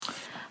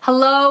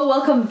Hello,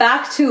 welcome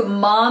back to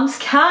Mom's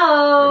Couch.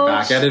 We're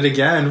back at it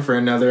again for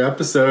another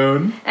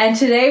episode. And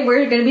today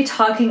we're going to be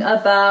talking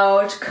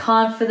about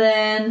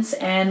confidence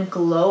and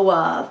glow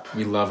up.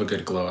 We love a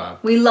good glow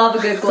up.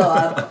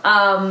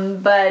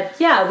 But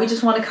yeah, we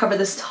just want to cover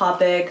this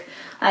topic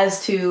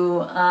as to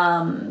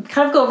kind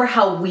of go over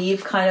how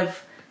we've kind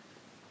of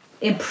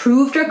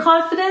improved our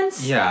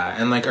confidence. Yeah,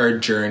 and like our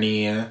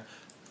journey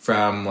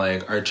from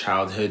like our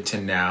childhood to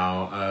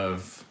now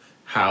of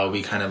how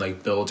we kind of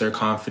like build our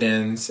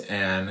confidence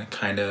and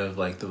kind of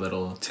like the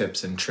little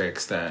tips and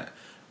tricks that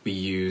we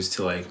use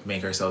to like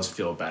make ourselves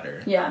feel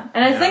better. Yeah,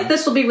 and I think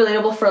this will be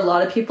relatable for a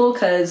lot of people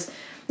because,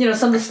 you know,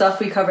 some of the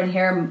stuff we cover in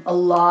here, a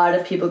lot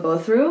of people go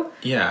through.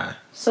 Yeah.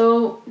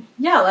 So,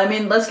 yeah, I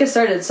mean, let's get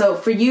started. So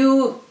for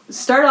you,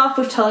 start off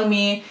with telling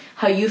me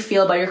how you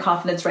feel about your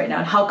confidence right now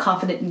and how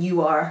confident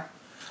you are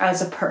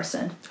as a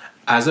person.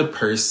 As a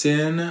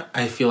person,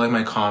 I feel like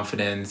my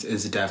confidence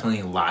is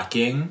definitely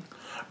lacking.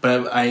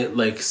 But I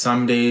like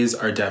some days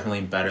are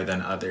definitely better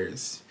than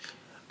others.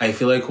 I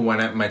feel like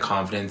when my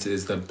confidence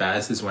is the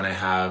best is when I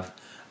have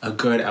a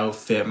good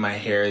outfit, my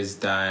hair is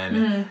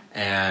done,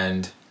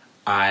 and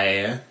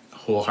I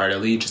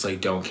wholeheartedly just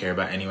like don't care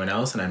about anyone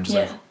else, and I'm just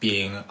like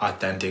being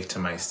authentic to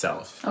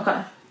myself.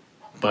 Okay.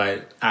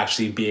 But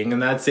actually being in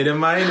that state of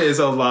mind is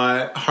a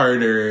lot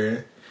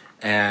harder,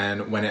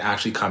 and when it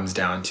actually comes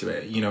down to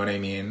it, you know what I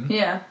mean?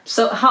 Yeah.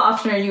 So how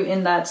often are you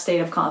in that state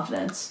of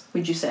confidence,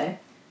 would you say?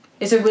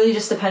 Is it really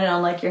just dependent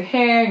on like your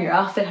hair and your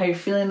outfit, how you're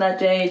feeling that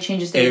day? It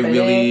changes day by day?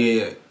 It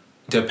really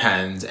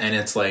depends. And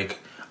it's like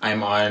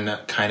I'm on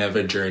kind of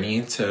a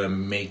journey to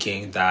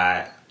making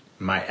that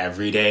my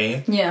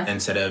everyday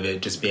instead of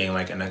it just being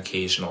like an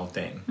occasional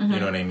thing. You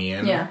know what I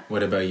mean? Yeah.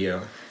 What about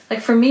you? Like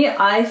for me,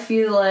 I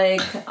feel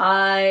like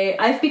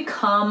I've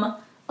become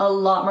a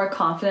lot more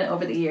confident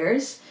over the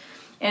years.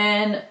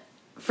 And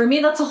for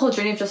me, that's a whole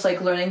journey of just like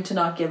learning to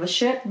not give a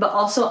shit. But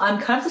also, I'm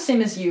kind of the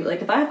same as you.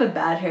 Like if I have a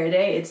bad hair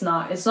day, it's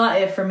not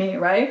it for me,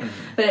 right?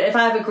 But if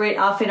I have a great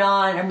outfit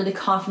on, I'm really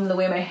confident in the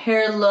way my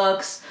hair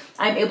looks,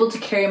 I'm able to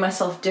carry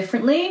myself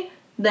differently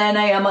than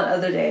I am on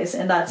other days.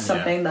 And that's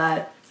something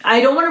that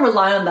I don't want to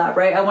rely on that,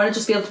 right? I want to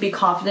just be able to be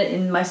confident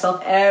in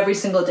myself every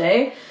single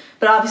day.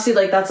 But obviously,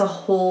 like that's a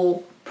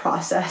whole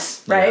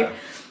process, right? Yeah.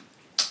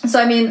 So,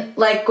 I mean,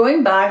 like,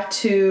 going back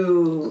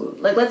to,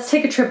 like, let's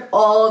take a trip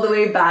all the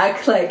way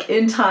back, like,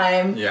 in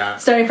time. Yeah.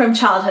 Starting from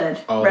childhood,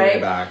 all right? the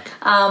way back.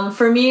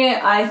 For me,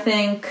 I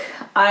think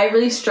I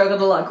really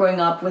struggled a lot growing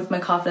up with my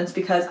confidence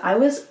because I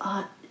was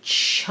a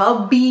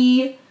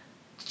chubby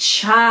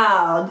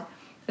child.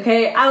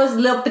 Okay? I was a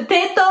little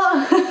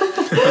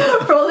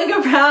potato rolling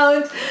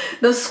around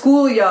the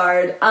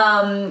schoolyard.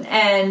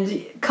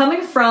 And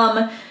coming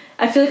from...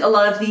 I feel like a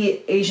lot of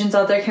the Asians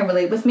out there can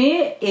relate with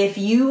me. If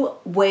you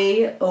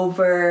weigh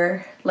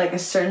over like a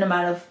certain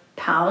amount of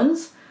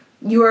pounds,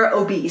 you are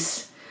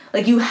obese.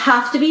 Like you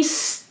have to be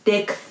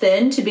stick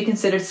thin to be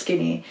considered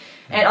skinny.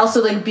 And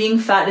also like being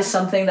fat is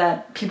something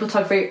that people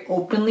talk very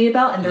openly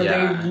about and they're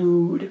very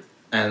rude.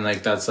 And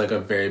like that's like a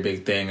very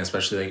big thing,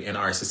 especially like in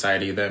our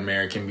society. The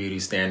American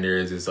beauty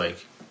standards is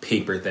like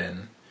paper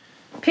thin.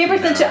 Paper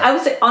thin too. I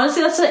would say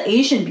honestly that's an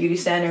Asian beauty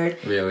standard.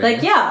 Really?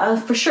 Like yeah,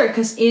 for sure.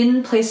 Because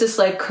in places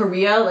like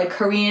Korea, like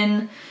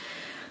Korean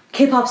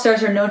K-pop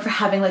stars are known for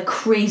having like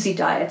crazy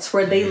diets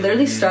where they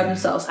literally starve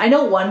themselves. I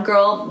know one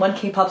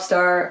K-pop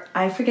star.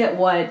 I forget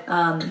what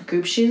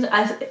group she's.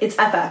 It's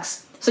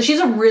FX. So she's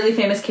a really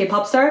famous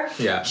K-pop star.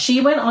 Yeah. She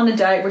went on a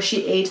diet where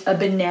she ate a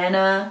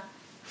banana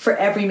for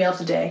every meal of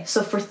the day.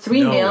 So for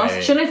 3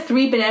 meals, she would have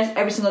 3 bananas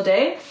every single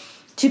day.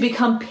 To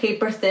become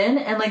paper thin,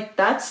 and like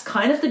that's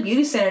kind of the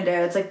beauty standard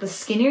there. It's like the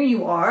skinnier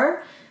you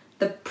are,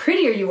 the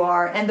prettier you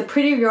are, and the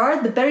prettier you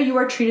are, the better you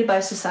are treated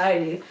by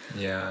society.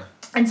 Yeah.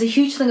 And it's a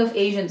huge thing of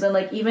Asians, and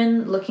like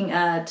even looking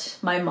at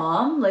my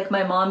mom, like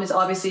my mom is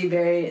obviously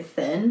very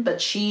thin,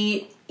 but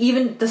she,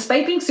 even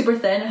despite being super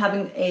thin and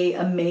having a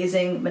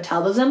amazing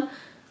metabolism,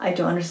 I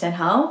don't understand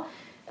how,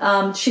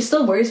 she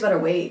still worries about her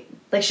weight.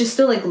 Like, she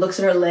still, like, looks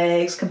at her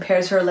legs,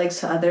 compares her legs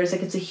to others.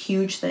 Like, it's a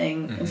huge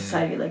thing in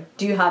society. Like,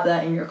 do you have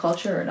that in your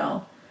culture or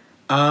no?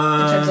 In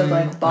terms of,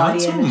 like, body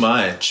not so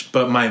much,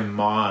 but my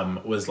mom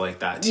was like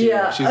that, too.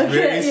 Yeah. She's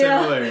very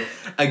similar.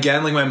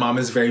 Again, like, my mom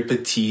is very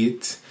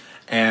petite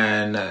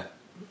and,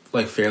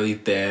 like, fairly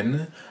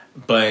thin.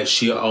 But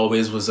she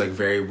always was, like,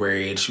 very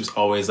worried. She was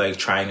always, like,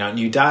 trying out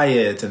new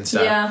diets and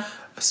stuff. Yeah.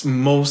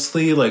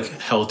 Mostly like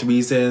health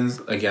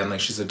reasons. Again, like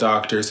she's a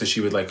doctor, so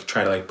she would like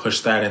try to like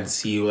push that and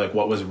see like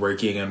what was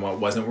working and what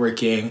wasn't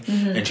working,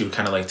 and she would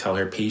kind of like tell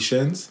her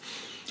patients.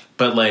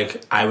 But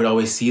like I would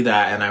always see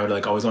that, and I would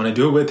like always want to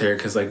do it with her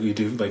because like we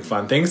do like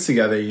fun things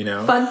together, you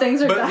know. Fun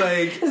things are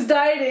like is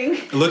dieting.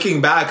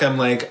 Looking back, I'm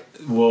like,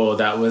 whoa,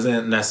 that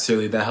wasn't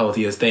necessarily the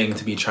healthiest thing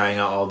to be trying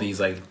out all these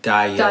like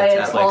diets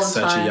at like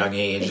such a young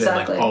age and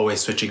like always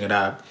switching it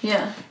up.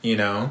 Yeah, you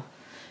know.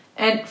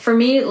 And for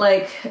me,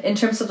 like, in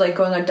terms of, like,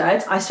 going on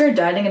diets, I started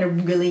dieting at a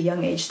really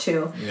young age,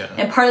 too. Yeah.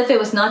 And part of it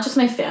was not just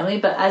my family,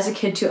 but as a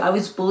kid, too. I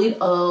was bullied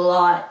a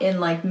lot in,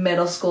 like,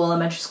 middle school,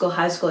 elementary school,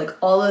 high school. Like,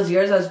 all those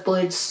years, I was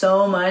bullied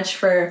so much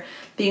for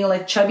being,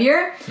 like,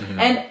 chubbier.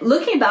 And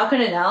looking back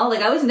on it now,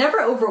 like, I was never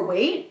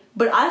overweight,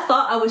 but I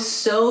thought I was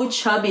so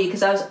chubby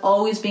because I was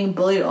always being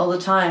bullied all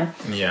the time.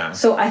 Yeah.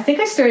 So I think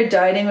I started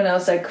dieting when I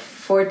was, like,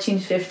 14,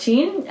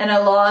 15. And I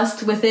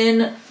lost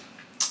within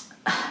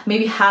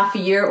maybe half a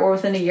year or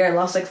within a year, I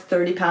lost like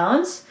 30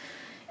 pounds.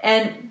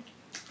 And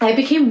I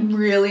became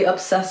really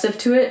obsessive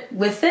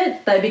with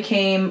it, that I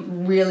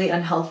became really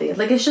unhealthy.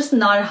 Like, it's just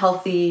not a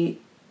healthy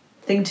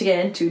thing to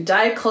get into.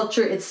 Diet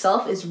culture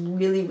itself is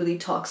really, really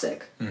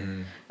toxic.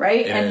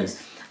 Right? It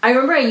is. I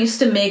remember I used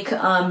to make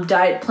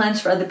diet plans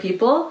for other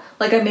people.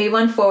 Like, I made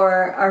one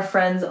for our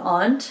friend's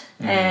aunt,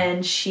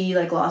 and she,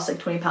 like, lost like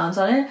 20 pounds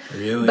on it.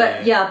 Really?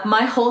 But yeah,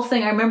 my whole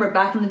thing, I remember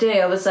back in the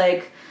day, I was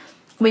like,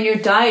 when you're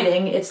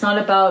dieting, it's not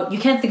about, you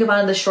can't think about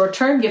it in the short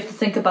term. You have to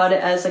think about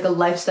it as like a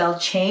lifestyle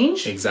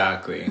change.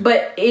 Exactly.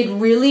 But it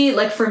really,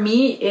 like, for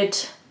me,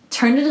 it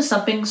turned into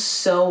something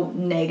so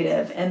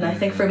negative. And I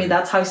think for me,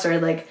 that's how I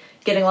started, like,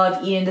 getting a lot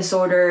of eating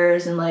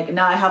disorders. And, like,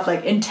 now I have,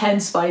 like,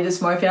 intense body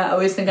dysmorphia. I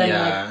always think I'm,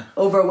 like,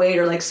 overweight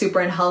or, like, super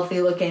unhealthy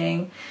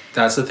looking.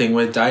 That's the thing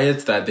with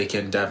diets, that they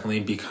can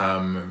definitely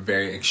become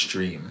very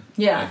extreme.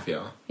 Yeah. I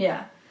feel.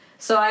 Yeah.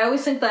 So I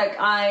always think, like,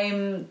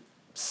 I'm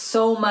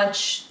so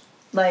much,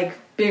 like,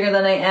 bigger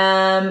than I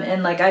am,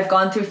 and, like, I've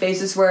gone through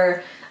phases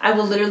where I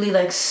will literally,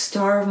 like,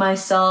 starve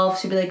myself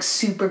to be, like,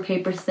 super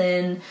paper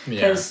thin,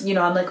 because you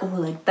know, I'm like, oh,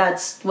 like,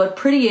 that's what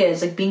pretty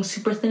is, like, being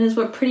super thin is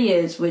what pretty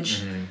is,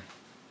 which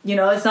you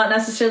know, it's not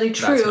necessarily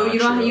true. You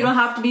don't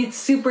have to be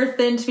super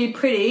thin to be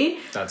pretty.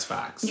 That's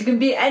facts. You can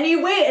be any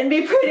weight and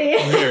be pretty.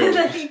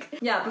 Like,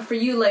 yeah, but for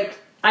you, like,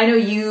 I know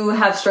you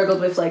have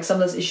struggled with, like, some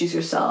of those issues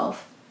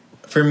yourself.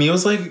 For me, it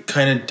was, like,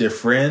 kind of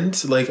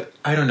different. Like,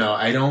 I don't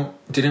know.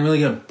 Didn't really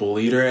get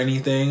bullied or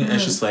anything.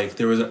 It's just, like,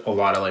 there was a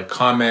lot of, like,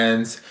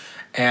 comments.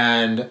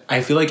 And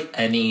I feel like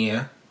any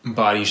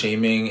body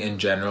shaming in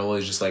general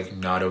is just, like,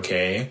 not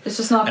okay. It's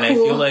just not cool. And I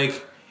feel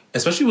like,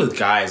 especially with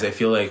guys, I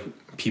feel like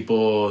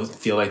people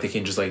feel like they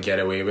can just, like, get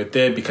away with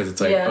it because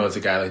it's, like, oh, it's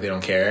a guy, like, they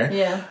don't care.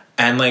 Yeah.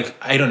 And, like,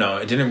 I don't know.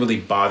 It didn't really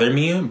bother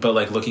me. But,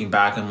 like, looking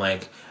back, I'm,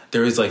 like,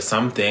 there was, like,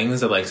 some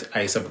things that, like,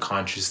 I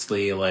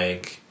subconsciously,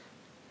 like,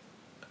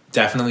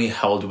 definitely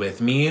held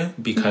with me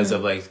because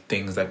of, like,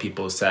 things that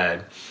people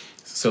said.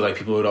 So, like,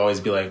 people would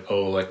always be like,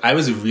 oh, like, I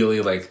was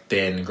really, like,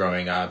 thin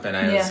growing up, and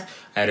I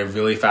had a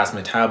really fast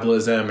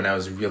metabolism, and I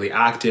was really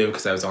active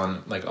because I was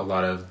on, like, a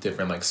lot of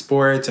different, like,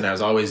 sports, and I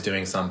was always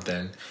doing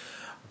something.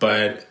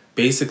 But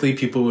basically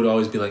people would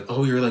always be like,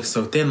 oh, you're, like,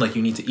 so thin, like,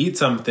 you need to eat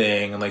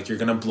something, and, like, you're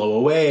gonna blow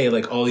away,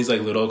 like, all these,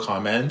 like, little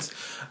comments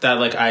that,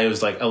 like, I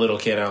was, like, a little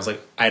kid, and I was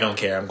like, I don't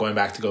care, I'm going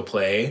back to go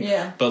play.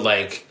 Yeah. But,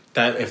 like,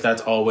 that if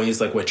that's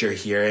always, like, what you're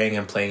hearing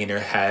and playing in your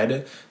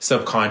head,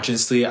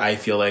 subconsciously, I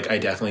feel like I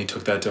definitely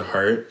took that to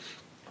heart.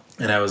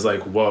 And I was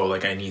like, whoa,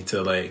 like, I need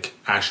to, like,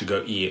 actually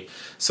go eat.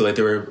 So, like,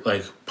 there were,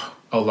 like,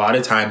 a lot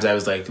of times I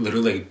was, like,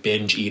 literally, like,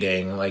 binge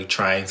eating, like,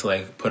 trying to,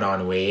 like, put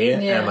on weight.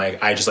 And,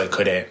 like, I just, like,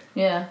 couldn't.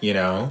 Yeah. You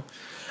know?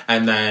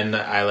 And then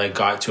I, like,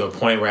 got to a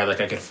point where,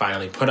 like, I could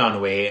finally put on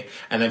weight.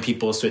 And then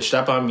people switched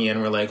up on me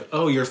and were like,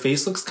 oh, your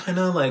face looks kind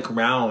of, like,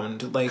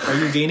 round. Like, are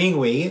you gaining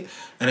weight?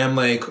 And I'm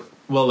like,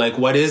 well, like,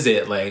 what is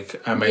it? Like,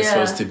 am I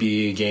supposed to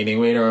be gaining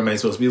weight or am I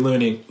supposed to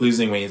be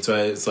losing weight? So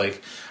it's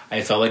like,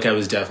 I felt like I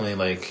was definitely,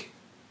 like,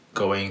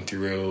 going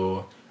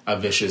through a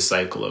vicious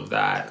cycle of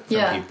that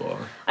from people.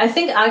 I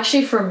think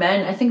actually for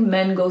men, I think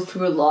men go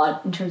through a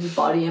lot in terms of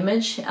body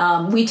image.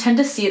 We tend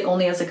to see it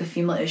only as, like, a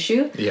female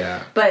issue.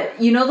 Yeah.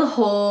 But you know the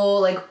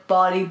whole, like,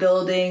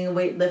 bodybuilding,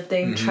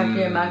 weightlifting, tracking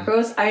your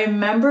macros? I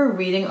remember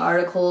reading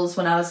articles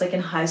when I was, like,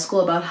 in high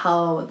school about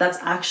how that's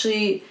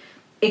actually...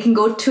 It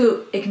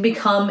can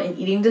become an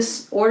eating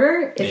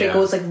disorder if it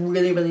goes, like,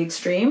 really, really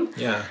extreme.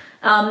 Yeah.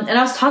 And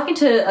I was talking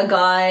to a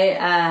guy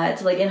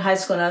at, like, in high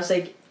school, and I was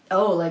like,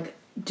 oh, like,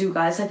 do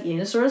guys have eating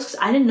disorders? Because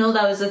I didn't know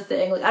that was a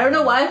thing. Like, I don't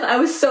know why I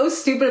was so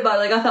stupid about it.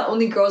 Like, I thought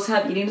only girls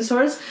have eating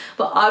disorders.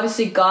 But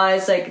obviously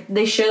guys, like,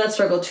 they share that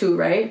struggle too,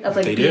 right? Of,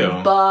 like,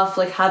 being buff,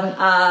 like, having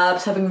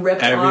abs, having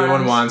ripped arms.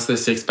 Everyone wants the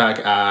six-pack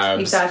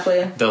abs.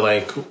 Exactly. The,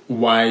 like,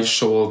 wide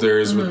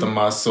shoulders with the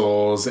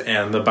muscles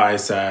and the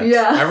biceps.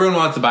 Yeah. Everyone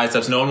wants the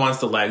biceps. No one wants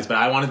the legs. But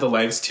I wanted the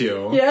legs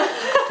too. Yeah.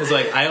 Because,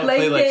 like, I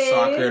play, like,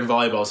 soccer and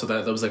volleyball. So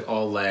that was, like,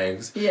 all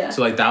legs. Yeah.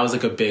 So, like, that was,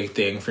 like, a big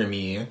thing for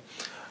me.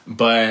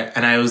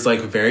 And I was,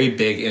 like, very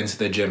big into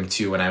the gym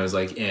too when I was,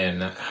 like,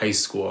 in high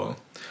school.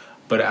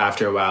 But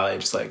after a while, I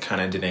just, like, kind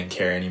of didn't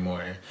care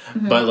anymore.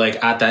 But,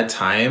 like, at that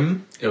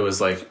time, it was,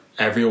 like,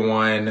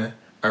 everyone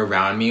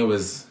around me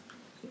was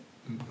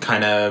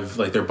kind of,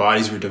 like, their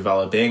bodies were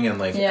developing and,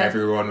 like,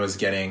 everyone was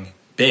getting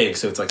big.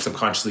 So it's, like,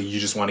 subconsciously, you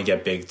just want to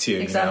get big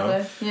too, you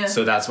know? Yeah.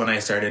 So that's when I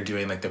started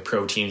doing, like, the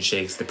protein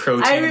shakes, the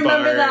protein I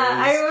remember bars. that.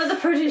 I remember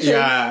the protein shakes.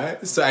 Yeah.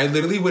 So I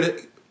literally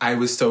would... I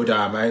was so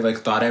dumb. I like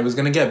thought I was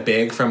gonna get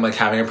big from like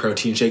having a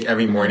protein shake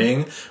every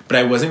morning, but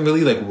I wasn't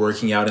really like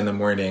working out in the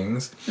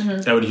mornings.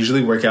 I would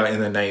usually work out in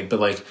the night,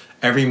 but like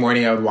every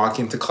morning I would walk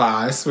into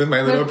class with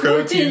my little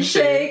protein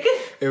shake.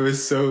 It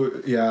was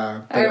so,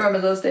 yeah. I remember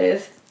those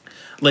days.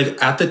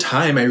 Like at the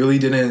time, I really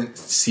didn't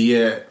see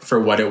it for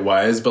what it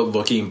was, but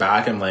looking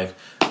back, I'm like,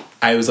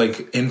 I was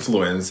like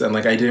influenced and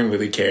like I didn't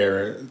really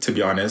care, to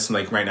be honest. And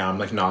like right now I'm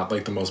like not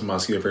like the most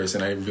muscular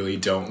person. I really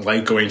don't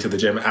like going to the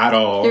gym at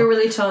all. You're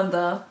really toned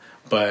though.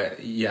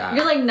 But yeah.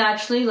 You're like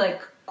naturally like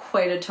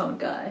quite a toned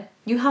guy.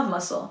 You have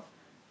muscle.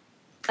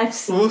 I've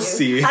seen you. We'll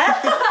see.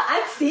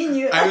 I've seen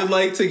you. I would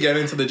like to get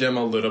into the gym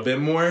a little bit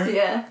more.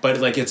 Yeah.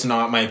 But like it's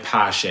not my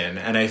passion.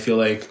 And I feel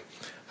like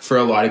for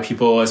a lot of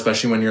people,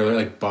 especially when your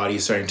like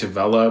body's starting to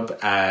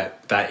develop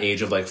at that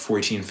age of like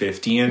 14,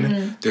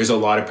 15, there's a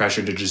lot of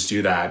pressure to just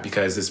do that,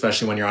 because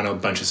especially when you're on a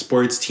bunch of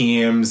sports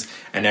teams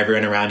and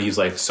everyone around you is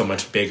like so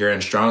much bigger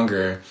and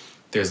stronger,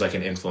 there's like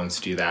an influence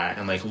to do that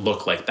and like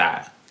look like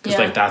that. Because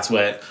like that's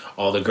what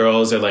all the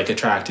girls are like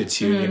attracted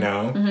to, you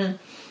know?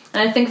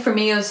 And I think for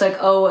me, it was like,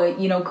 oh,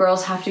 you know,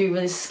 girls have to be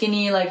really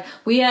skinny. Like,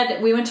 we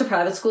went to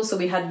private school, so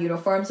we had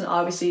uniforms, and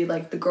obviously,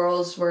 like, the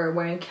girls were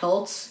wearing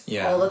kilts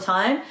all the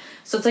time.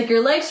 So it's like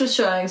your legs were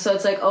showing. So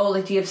it's like, oh,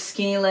 like, do you have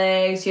skinny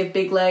legs? Do you have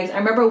big legs? I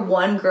remember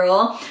one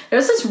girl, there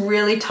was this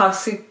really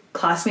toxic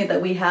classmate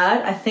that we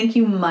had. I think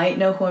you might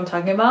know who I'm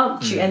talking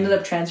about. She ended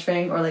up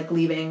transferring or, like,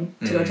 leaving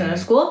to go to another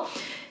school.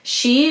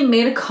 She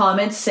made a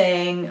comment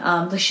saying,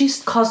 like,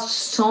 she's caused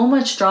so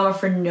much drama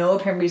for no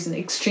apparent reason.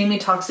 Extremely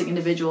toxic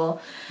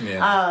individual.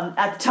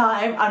 At the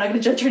time, I'm not going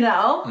to judge her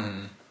now.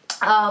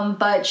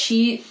 But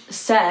she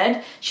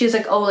said, she was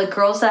like, oh, like,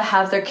 girls that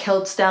have their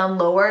kilts down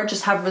lower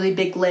just have really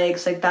big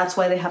legs. Like, that's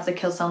why they have their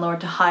kilts down lower,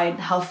 to hide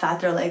how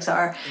fat their legs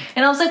are.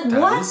 And I was like,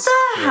 what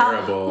the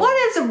hell?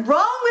 What is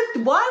wrong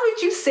with, why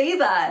would you say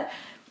that?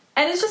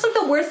 And it's just like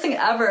the worst thing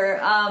ever.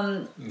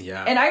 And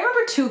I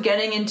remember too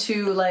getting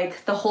into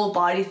like the whole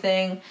body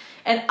thing.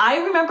 And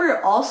I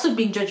remember also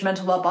being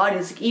judgmental about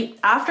bodies. Like,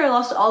 after I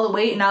lost all the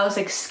weight and I was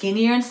like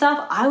skinnier and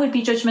stuff, I would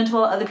be judgmental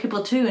about other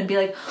people too and be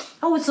like,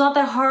 oh, it's not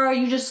that hard.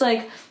 You just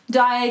like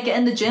diet, get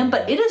in the gym.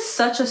 But it is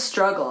such a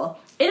struggle.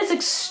 It is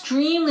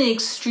extremely,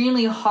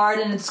 extremely hard,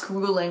 and it's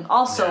grueling.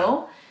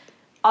 Also,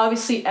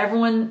 obviously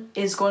everyone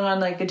is going on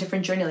like a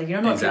different journey. Like, you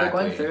don't know what people are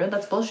going through.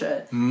 That's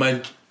bullshit.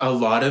 A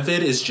lot of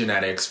it is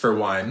genetics, for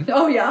one.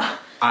 Oh yeah.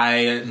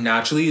 I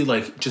naturally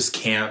like just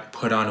can't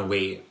put on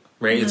weight,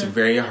 right? It's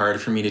very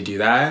hard for me to do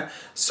that.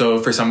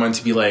 So for someone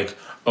to be like,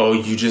 oh,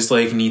 you just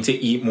like need to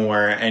eat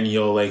more and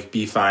you'll like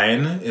be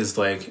fine, is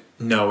like,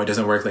 no, it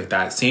doesn't work like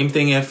that. Same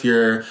thing if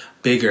you're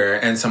bigger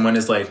and someone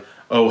is like,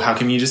 oh, how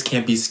come you just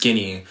can't be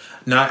skinny?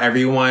 Not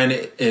everyone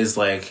is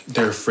like,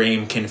 their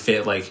frame can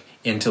fit like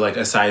into like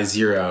a size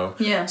 0.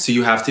 Yeah. So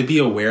you have to be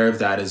aware of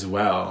that as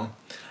well.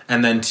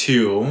 And then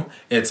 2,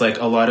 it's like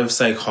a lot of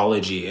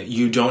psychology.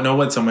 You don't know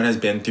what someone has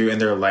been through in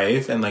their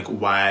life and like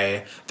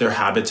why their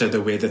habits are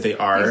the way that they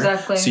are.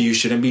 Exactly. So you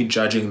shouldn't be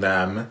judging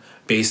them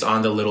based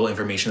on the little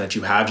information that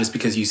you have just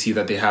because you see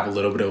that they have a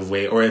little bit of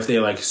weight, or if they're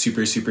like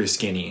super, super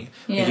skinny.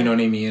 Yeah. Like, you know what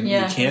I mean?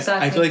 Yeah, you can't,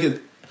 exactly. I feel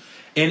like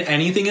in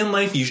anything in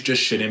life, you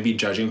just shouldn't be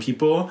judging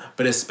people,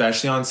 but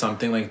especially on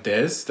something like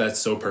this that's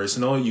so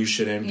personal, you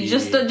shouldn't be. You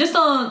just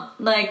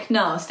don't, like,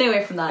 no, stay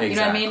away from that. Exactly. You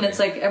know what I mean? It's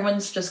like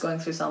everyone's just going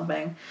through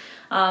something.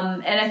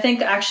 And I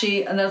think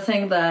actually another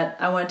thing that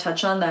I want to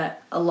touch on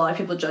that a lot of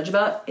people judge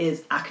about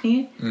is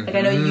acne. Like,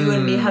 I know you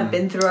and me have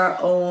been through our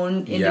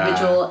own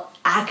individual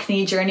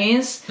acne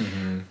journeys.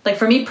 Like,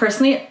 for me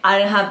personally, I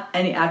didn't have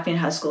any acne in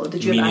high school.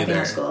 Did you have acne in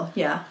high school?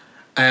 Yeah.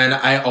 And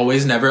I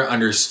always never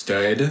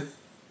understood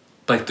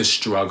like the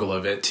struggle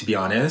of it, to be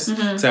honest.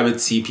 So I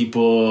would see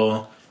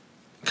people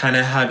kind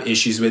of have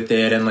issues with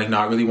it and like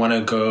not really want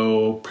to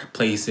go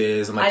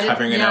places and like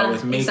covering it out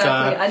with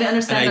makeup. Exactly. I didn't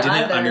understand and I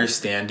didn't either.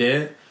 understand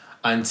it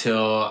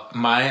until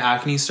my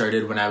acne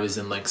started when I was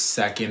in like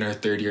 2nd or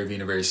 3rd year of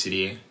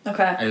university.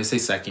 Okay. I would say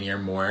 2nd year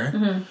more.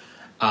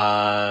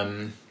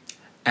 And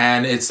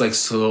it's like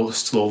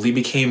slowly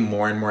became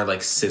more and more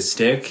like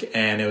cystic,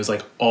 and it was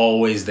like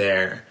always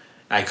there.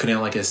 I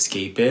couldn't like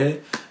escape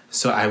it.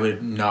 So I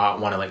would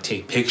not want to like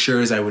take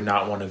pictures. I would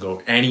not want to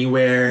go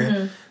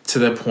anywhere, to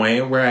the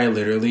point where I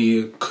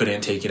literally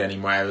couldn't take it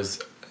anymore.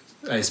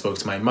 I spoke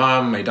to my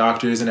mom, my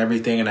doctors and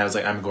everything, and I was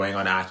like, I'm going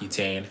on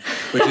Accutane,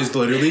 which is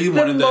literally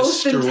one of the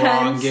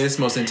strongest,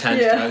 most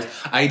intense drugs.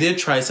 I did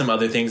try some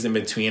other things in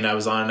between. I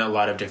was on a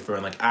lot of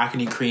different like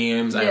acne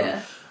creams.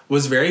 I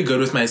was very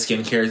good with my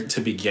skincare to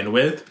begin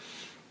with.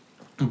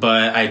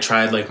 But I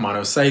tried like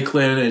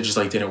monocycline, it just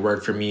like didn't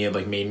work for me. It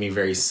like made me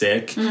very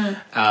sick. So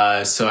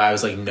I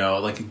was like, no,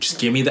 like just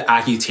give me the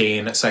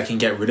Accutane so I can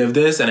get rid of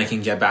this and I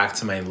can get back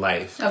to my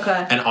life.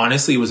 Okay. And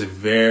honestly, it was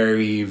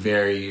very,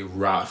 very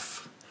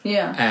rough.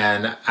 Yeah.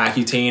 And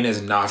Accutane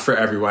is not for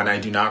everyone. I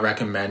do not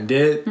recommend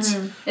it. It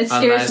scares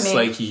unless me.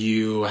 like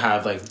you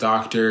have like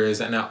doctors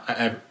and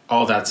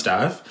all that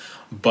stuff.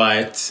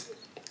 But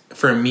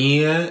for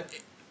me,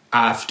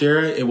 after,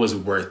 it was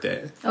worth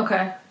it.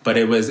 Okay. But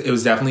it was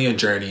definitely a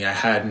journey. I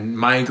had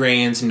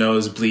migraines,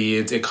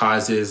 nosebleeds. It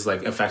causes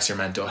like affects your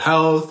mental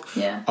health.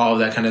 Yeah. All of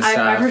that kind of stuff.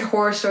 I've heard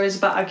horror stories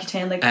about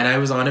Accutane. Like, and I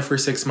was on it for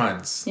 6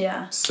 months.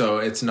 Yeah. So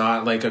it's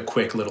not like a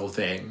quick little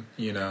thing,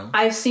 you know?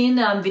 I've seen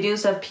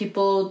videos of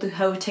people who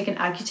have taken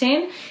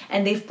Accutane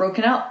and they've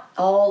broken out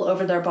all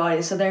over their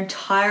body. So their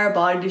entire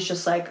body is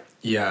just like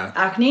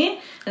acne,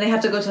 and they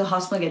have to go to the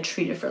hospital and get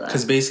treated for that.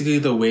 Because basically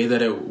the way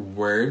that it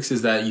works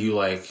is that you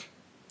like,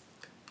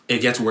 it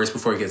gets worse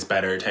before it gets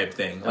better type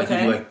thing. Like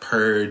you like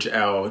purge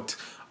out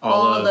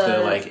all of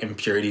the like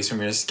impurities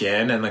from your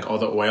skin, and like all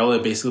the oil,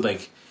 it basically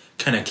like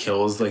kind of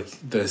kills like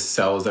the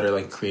cells that are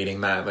like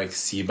creating that like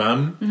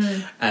sebum,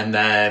 and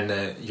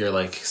then your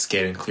like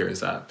skin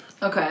clears up.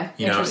 Okay.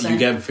 You know, you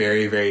get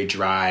very, very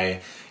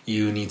dry.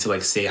 You need to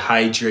like stay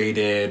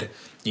hydrated.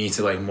 You need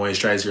to like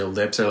moisturize. Your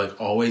lips are like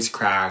always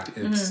cracked.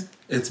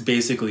 It's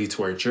basically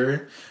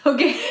torture.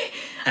 Okay.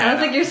 I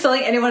don't think you're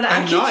selling anyone Accutane.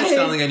 I'm not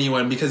selling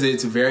anyone because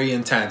it's very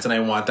intense, and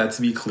I want that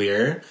to be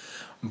clear.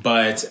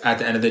 But at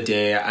the end of the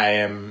day, I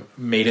am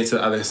made it to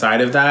the other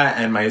side of that,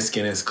 and my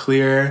skin is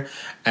clear,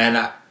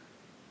 and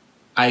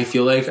I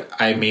feel like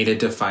I made it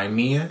define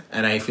me,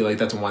 and I feel like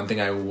that's one thing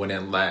I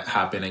wouldn't let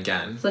happen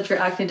again. So let your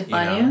acne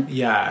define you?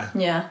 Yeah.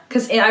 Yeah.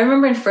 Because I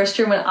remember in first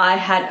year when I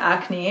had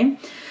acne,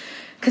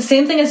 because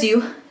same thing as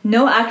you,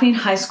 no acne in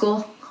high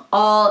school,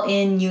 all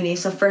in uni,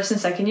 so first and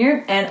second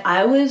year, and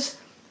I was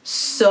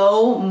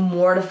so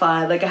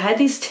mortified. Like I had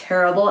these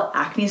terrible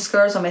acne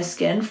scars on my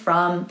skin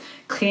from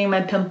cleaning my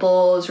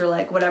pimples or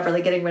like whatever,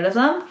 like getting rid of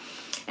them.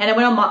 And I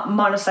went on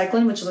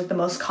monocycline, which is like the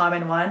most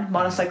common one,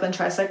 monocycline,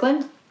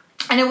 tricycline,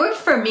 and it worked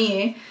for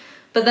me.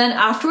 But then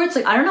afterwards,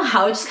 like I don't know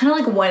how, it just kind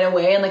of like went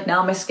away, and like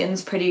now my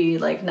skin's pretty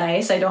like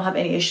nice. I don't have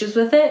any issues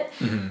with it.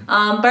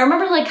 But I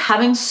remember like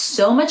having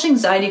so much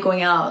anxiety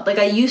going out. Like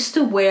I used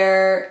to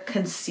wear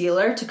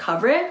concealer to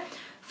cover it.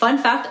 Fun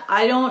fact,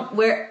 I don't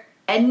wear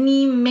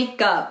any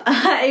makeup.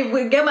 I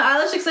would get my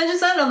eyelash extensions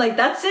done, and I'm like,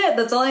 that's it.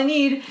 That's all I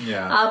need.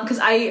 Yeah. Because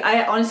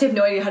I honestly have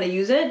no idea how to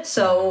use it.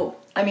 So,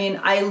 I mean,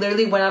 I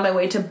literally went on my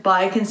way to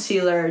buy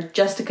concealer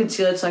just to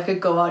conceal it so I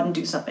could go out and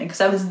do something. Because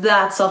I was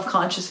that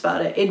self-conscious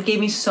about it. It gave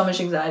me so much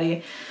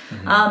anxiety.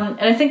 And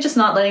I think just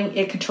not letting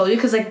it control you.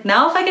 Because like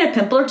now if I get a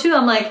pimple or two,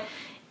 I'm like,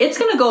 it's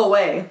going to go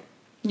away.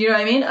 You know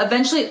what I mean?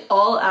 Eventually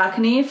all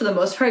acne, for the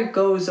most part,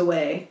 goes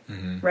away.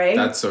 Right?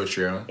 That's so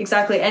true.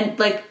 Exactly. And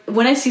like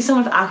when I see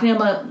someone with acne,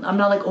 I'm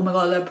not like, oh my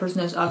god, that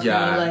person has acne.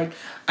 Yeah. Like,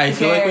 I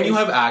feel like when you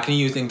have acne,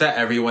 you think that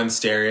everyone's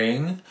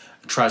staring.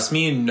 Trust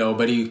me,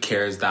 nobody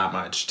cares that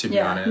much, to be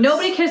honest.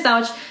 Nobody cares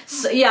that much.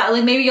 So, yeah,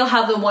 like maybe you'll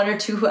have the one or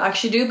two who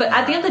actually do, but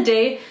at the end of the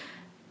day,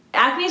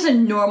 acne is a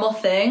normal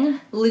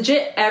thing.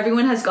 Legit,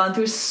 everyone has gone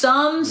through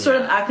some sort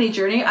of acne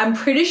journey. I'm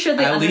pretty sure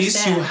they understand. At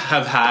least you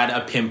have had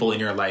a pimple in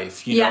your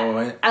life, you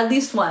know? At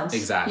least once.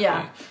 Exactly.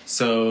 Yeah.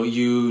 So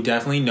you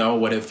definitely know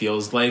what it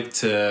feels like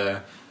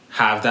to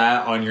have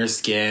that on your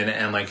skin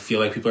and like feel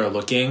like people are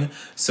looking.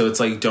 So it's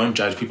like, don't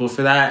judge people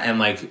for that, and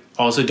like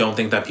also don't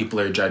think that people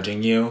are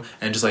judging you,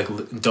 and just like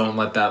don't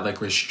let that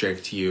like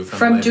restrict you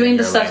from doing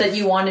the stuff that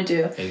you want to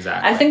do.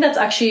 Exactly. I think that's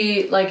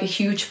actually like a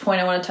huge point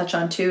I want to touch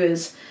on too.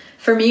 Is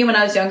for me, when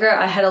I was younger,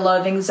 I had a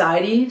lot of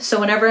anxiety. So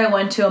whenever I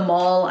went to a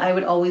mall, I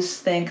would always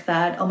think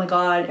that, oh my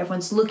god,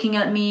 everyone's looking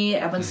at me,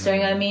 everyone's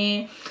staring at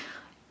me.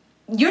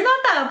 You're not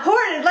that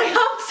important. Like,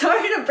 I'm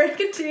sorry to break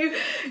it to you.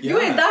 You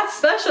ain't that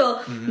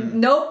special.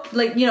 Nope.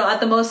 Like, you know,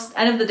 at the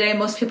end of the day,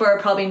 most people are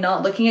probably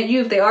not looking at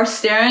you. If they are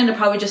staring, they're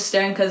probably just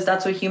staring because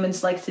that's what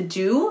humans like to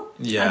do.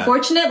 Yeah.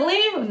 Unfortunately,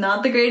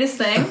 not the greatest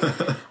thing.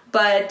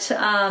 But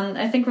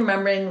I think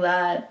remembering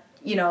that,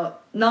 you know,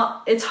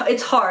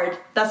 it's hard.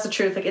 That's the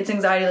truth. Like, it's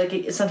anxiety.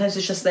 Like, sometimes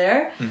it's just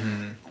there.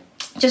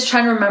 Just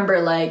trying to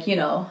remember, like, you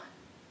know,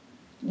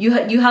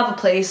 you have a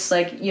place,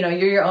 like, you know,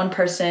 you're your own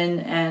person,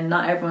 and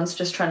not everyone's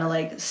just trying to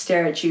like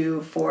stare at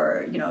you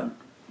for, you know,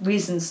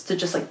 reasons to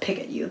just like pick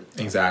at you.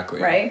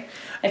 Exactly. Right?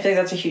 I feel like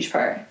that's a huge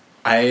part.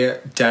 I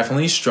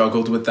definitely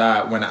struggled with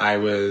that when I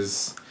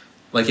was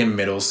like in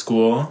middle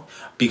school,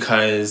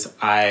 because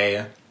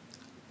I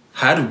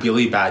had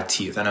really bad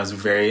teeth and I was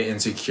very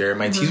insecure.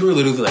 My teeth were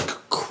literally like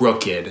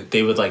crooked.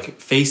 They would like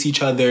face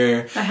each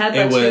other. I had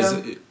that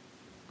too.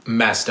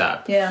 Messed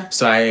up. Yeah.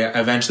 So I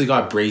eventually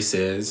got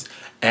braces,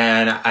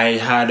 and I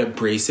had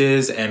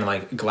braces and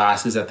like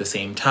glasses at the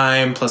same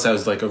time. Plus I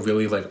was like a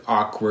really like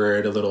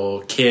awkward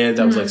little kid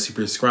that was like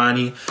super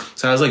scrawny.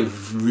 So I was like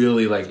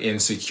really like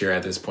insecure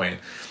at this point.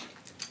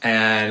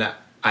 And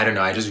I don't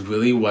know, I just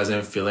really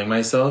wasn't feeling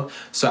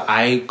myself. So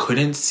I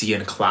couldn't see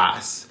in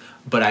class,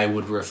 but I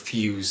would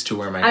refuse to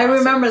wear my glasses. I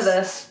remember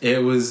this.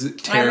 It was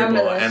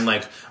terrible. And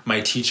like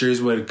my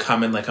teachers would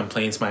come and like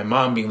complain to my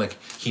mom, being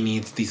like, he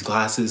needs these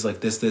glasses,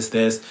 like this.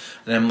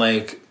 And I'm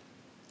like,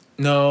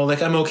 no,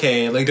 like I'm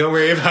okay. Like, don't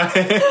worry about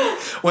it.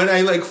 When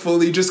I like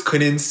fully just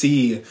couldn't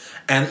see.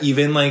 And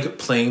even like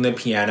playing the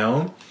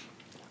piano,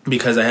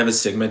 because I have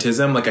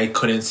astigmatism, like I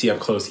couldn't see up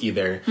close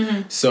either.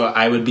 So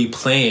I would be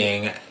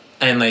playing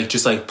and like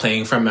just like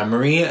playing from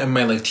memory, and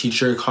my like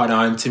teacher caught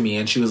on to me,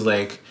 and she was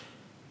like,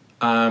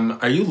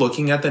 are you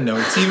looking at the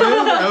notes even?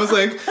 I was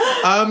like,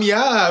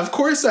 yeah, of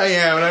course I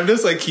am. And I'm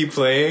just like, keep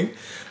playing.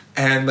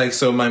 And like,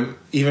 so my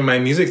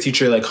music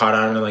teacher like caught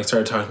on and like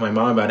started talking to my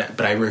mom about it.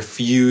 But I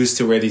refused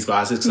to wear these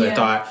glasses because I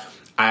thought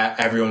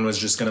everyone was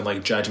just gonna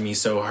like judge me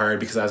so hard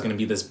because I was gonna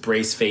be this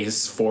brace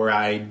face,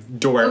 4-eyed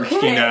dork,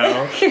 you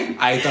know?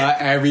 I thought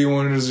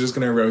everyone was just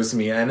gonna roast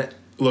me. And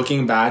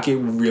looking back, it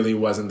really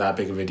wasn't that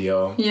big of a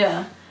deal.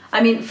 Yeah.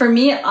 I mean, for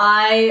me,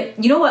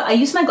 you know what? I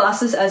used my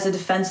glasses as a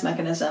defense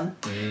mechanism.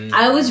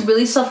 I was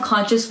really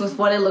self-conscious with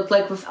what I looked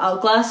like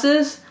without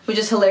glasses, which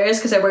is hilarious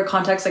because I wear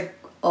contacts like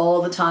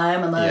all the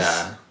time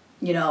unless,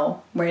 you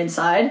know, we're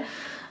inside.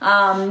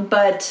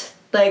 But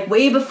like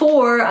way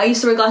before, I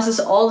used to wear glasses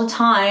all the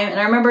time. And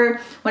I remember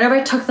whenever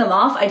I took them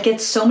off, I'd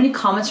get so many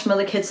comments from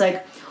other kids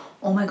like,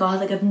 oh my god,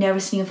 like I've never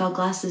seen you without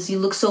glasses. You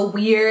look so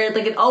weird.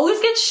 Like it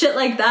always gets shit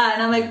like that.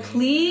 And I'm like,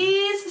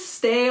 please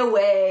stay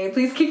away.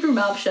 Please keep your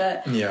mouth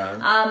shut.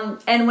 Yeah.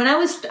 And when I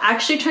was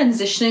actually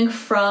transitioning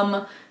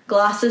from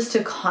glasses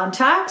to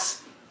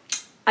contacts,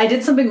 I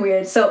did something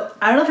weird. So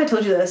I don't know if I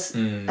told you this.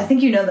 I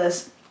think you know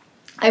this.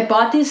 I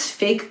bought these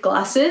fake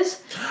glasses.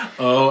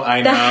 Oh,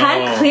 I know.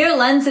 That had clear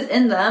lenses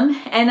in them.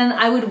 And then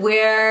I would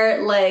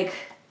wear like...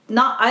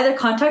 not either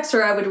contacts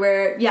or I would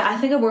wear... yeah, I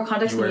think I wore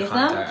contacts underneath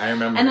them. I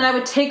remember. And then I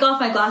would take off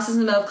my glasses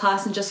in the middle of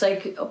class and just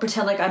like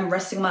pretend like I'm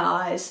resting my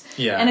eyes.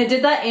 Yeah. And I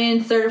did that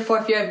in 3rd or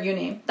 4th year of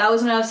uni. That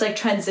was when I was like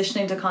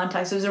transitioning to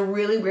contacts. It was a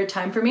really weird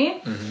time for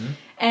me.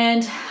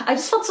 And I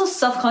just felt so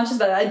self-conscious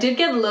about it. I did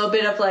get a little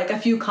bit of like a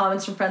few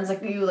comments from friends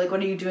like, you, like, what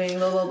are you doing,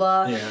 blah, blah,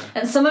 blah. Yeah.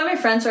 And some of my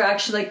friends are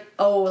actually like,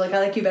 oh, like I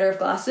like you better with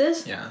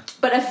glasses. Yeah.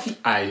 But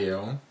I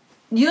do.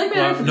 You like me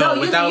better? No, you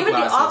were the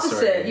glasses,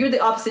 opposite. sorry. You were the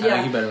opposite, I yeah.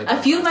 like you better A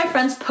without few of my glasses.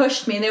 friends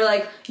pushed me and they were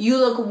like, you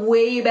look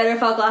way better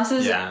without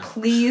glasses. Yeah.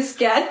 Please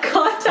get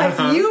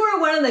contacts. You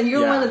were one of them. You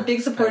were one of the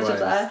big supporters I of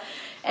was. that.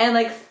 And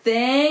like,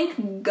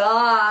 thank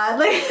God.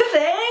 Like,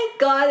 thank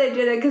God I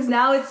did it. Because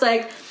now it's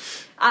like...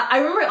 I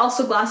remember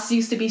also glasses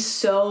used to be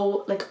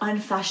so like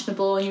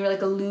unfashionable and you were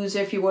like a loser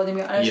if you wore them,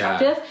 you're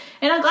unattractive.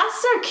 And now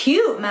glasses are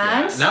cute,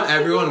 man. Yeah. Now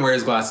everyone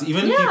wears glasses.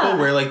 Even people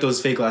wear like those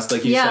fake glasses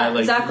like you said. Like,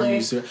 exactly. You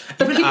used to.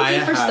 But even people do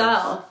it for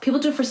style. People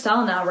do it for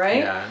style now, right?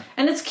 Yeah.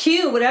 And it's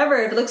cute, whatever.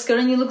 If it looks good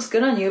on you, it looks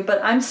good on you. But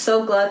I'm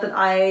so glad that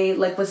I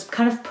like was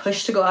kind of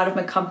pushed to go out of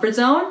my comfort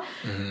zone.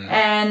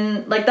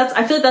 And like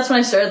I feel like that's when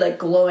I started like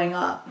glowing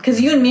up.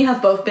 Because you and me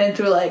have both been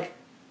through like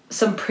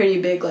some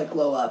pretty big like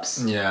glow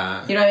ups.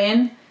 Yeah. You know what I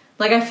mean?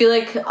 Like, I feel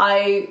like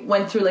I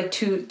went through, like,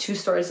 two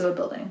stories of a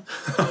building.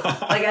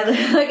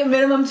 like a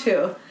minimum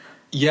 2.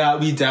 Yeah,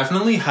 we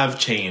definitely have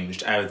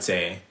changed, I would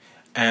say.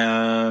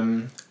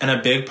 And a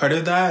big part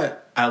of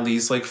that, at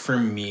least, like, for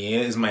me,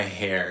 is my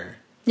hair.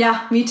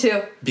 Yeah, me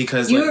too.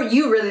 Because,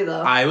 you really,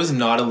 though. I was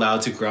not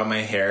allowed to grow out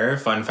my hair,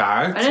 fun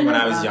fact, when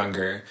I was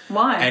younger.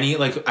 Why?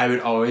 I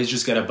would always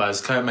just get a buzz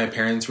cut. My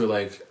parents were,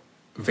 like...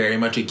 very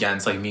much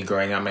against like me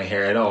growing out my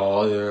hair at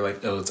all. They were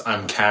like, oh, it's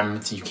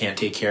unkempt, you can't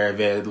take care of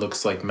it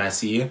looks like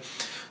messy.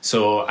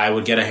 So I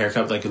would get a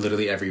haircut like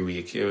literally every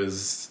week.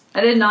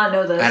 I did not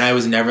know this. And I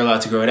was never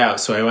allowed to grow it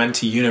out. So I went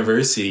to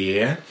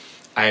university.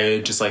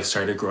 I just like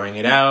started growing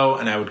it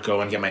out and I would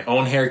go and get my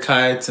own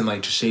haircuts and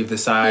like just shave the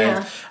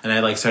sides. And I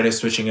like started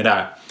switching it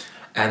up.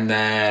 And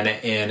then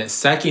in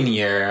 2nd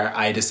year,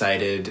 I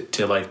decided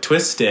to like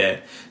twist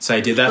it. So I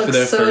did that for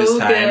the first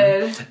time.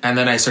 Good. And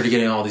then I started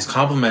getting all these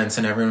compliments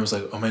and everyone was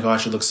like, oh my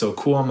gosh, it looks so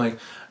cool. I'm like,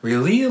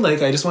 really?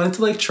 Like, I just wanted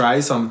to like try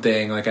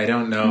something. Like, I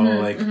don't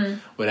know,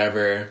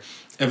 whatever.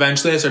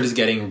 Eventually I started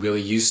getting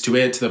really used to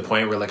it to the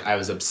point where like I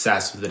was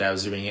obsessed with it. I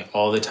was doing it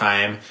all the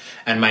time.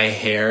 And my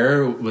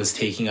hair was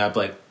taking up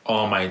like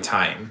all my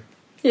time.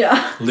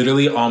 Yeah.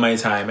 Literally all my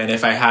time. And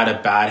if I had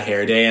a bad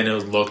hair day and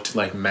it looked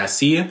like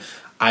messy,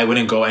 I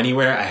wouldn't go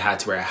anywhere. I had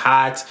to wear a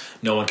hat.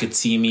 No one could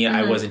see me.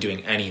 I wasn't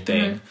doing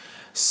anything.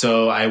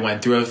 So I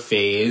went through a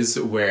phase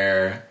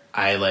where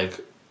I like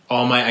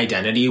all my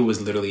identity was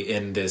literally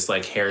in this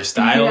like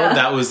hairstyle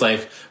that was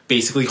like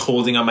basically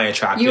holding up my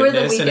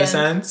attractiveness in a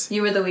sense.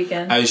 You were the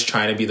Weeknd. I was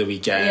trying to be the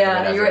Weeknd.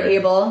 Yeah, you were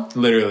able.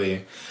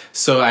 Literally.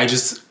 So I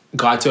just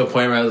got to a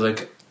point where I was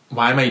like,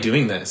 why am I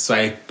doing this? So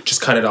I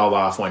just cut it all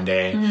off one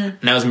day.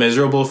 And I was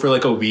miserable for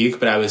like a week,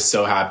 but I was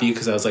so happy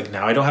because I was like,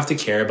 now I don't have to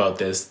care about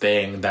this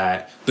thing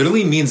that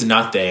literally means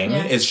nothing.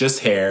 Yeah. It's just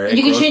hair.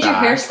 You can change your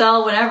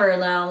hairstyle whenever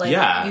now. Like,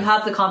 yeah. You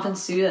have the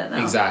confidence to do that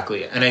now.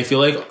 Exactly. And I feel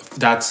like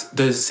that's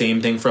the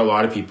same thing for a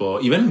lot of people.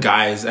 Even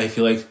guys, I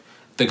feel like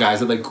the guys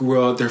that like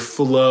grow out their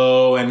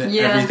flow and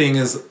everything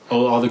is,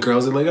 all the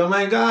girls are like, oh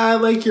my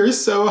God, like you're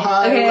so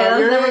hot. Okay, that's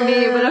never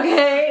me, but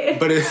okay.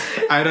 But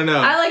I don't know.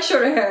 I like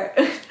shorter hair.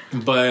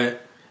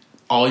 But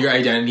all your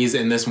identities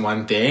in this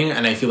one thing,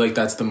 and I feel like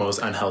that's the most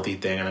unhealthy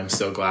thing, and I'm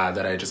so glad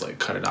that I just like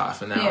cut it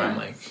off and now I'm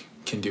like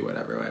can do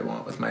whatever I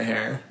want with my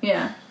hair.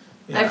 Yeah.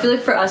 I feel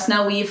like for us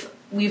now we've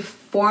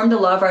formed a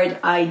lot of our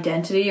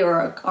identity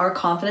or our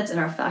confidence in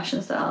our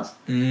fashion styles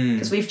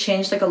because we've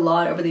changed like a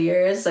lot over the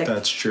years. Like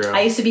that's true.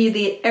 I used to be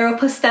the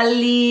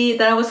Aeropostale,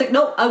 then I was like,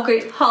 nope,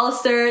 upgrade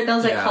Hollister. Then I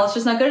was like,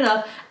 Hollister's not good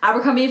enough.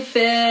 Abercrombie &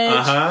 Fitch,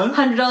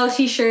 $100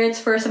 t-shirts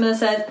for someone that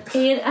says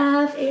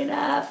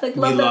A&F, like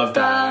We love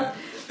that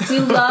stuff. We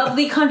love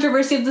the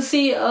controversy of the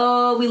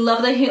CEO. We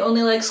love that he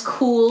only likes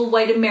cool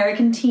white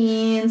American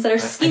teens that are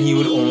skinny. And he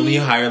would only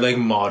hire like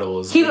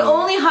models. He would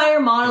only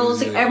hire models.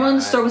 Like really everyone in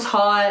the bad. store was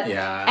hot.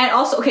 Yeah. And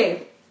also,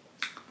 okay,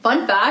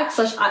 fun fact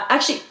 /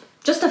 actually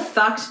just a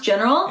fact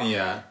general.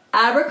 Yeah.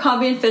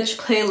 Abercrombie & Fitch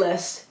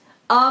playlist.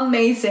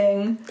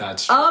 Amazing.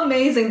 That's true.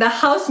 Amazing. The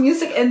house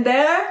music in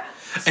there.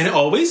 And it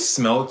always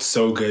smelled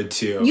so good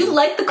too. You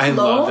like the cologne?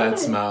 I love that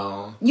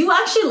smell. You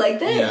actually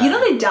liked it? Yeah. You know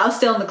they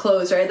doused it on the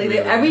clothes, right? Like Really?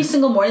 every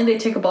single morning they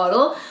take a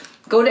bottle,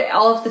 go to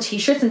all of the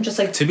t-shirts and just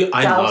like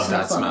I douse love in the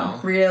that cologne. smell.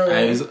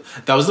 Really?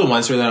 That was the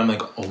one store that I'm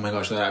like, oh my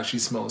gosh, that actually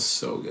smells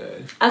so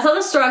good. I thought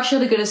the store actually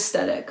had a good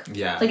aesthetic.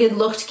 Yeah. Like it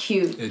looked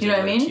cute. It You know did what I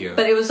look mean? cute.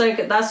 But it was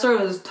like that store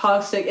was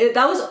toxic.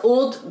 That was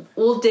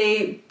old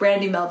day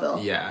Brandy Melville.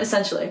 Yeah.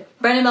 Essentially.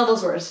 Brandy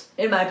Melville's worse,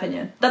 in my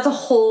opinion. That's a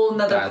whole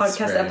nother That's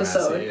podcast very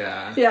episode. messy,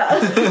 yeah.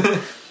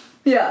 Yeah.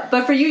 Yeah.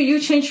 But for you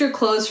changed your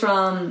clothes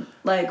from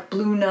like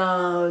Blue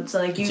Notes,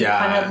 like you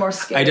kind of had more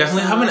skin. I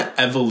definitely have an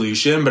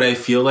evolution, but I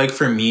feel like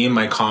for me,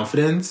 my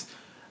confidence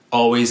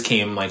always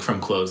came like from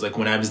clothes. Like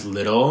when I was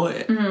little,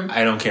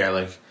 I don't care.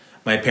 Like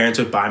my parents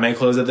would buy my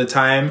clothes at the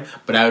time,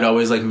 but I would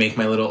always like make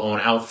my little own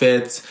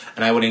outfits,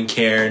 and I wouldn't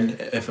care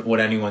if what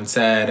anyone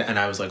said, and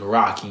I was like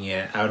rocking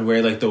it. I would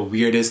wear like the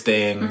weirdest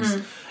things.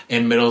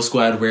 In middle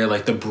school, I'd wear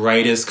like the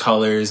brightest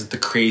colors, the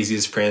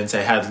craziest prints. I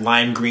had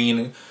lime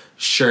green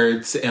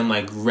shirts and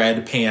like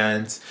red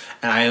pants,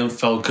 and I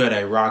felt good.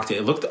 I rocked it.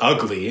 It looked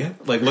ugly.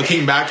 Like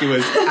looking back, it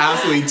was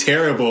absolutely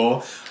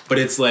terrible. But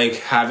it's like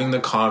having the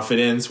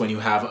confidence when you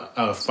have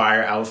a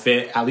fire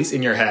outfit, at least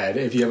in your head,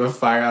 if you have a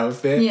fire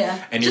outfit,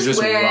 and you're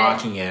just wear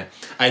rocking it.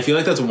 I feel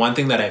like that's one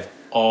thing that I've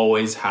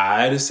always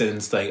had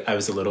since like I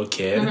was a little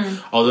kid.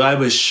 Although I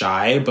was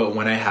shy, but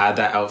when I had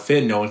that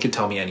outfit, no one could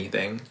tell me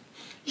anything.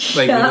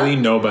 Like literally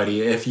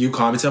nobody. If you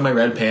commented on my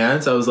red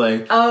pants, I was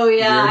like, oh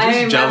yeah,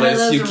 you're just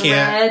jealous. You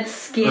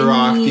can't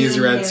rock these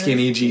red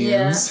skinny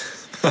jeans.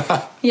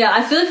 Yeah,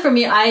 I feel like for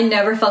me, I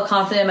never felt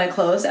confident in my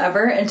clothes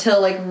ever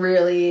until like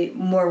really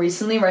more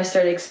recently, where I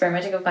started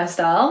experimenting with my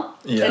style.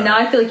 Yeah. And now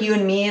I feel like you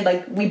and me,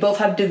 like we both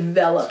have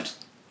developed.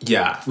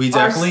 Yeah, we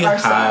definitely our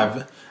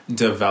have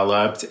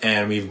developed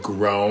and we've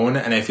grown,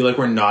 and I feel like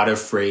we're not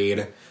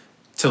afraid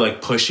to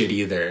like push it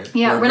either.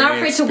 Yeah, we're not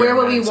very afraid to wear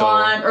what we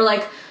experimental. want, or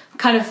like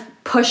kind of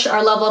push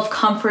our level of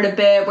comfort a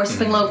bit, wear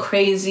something a little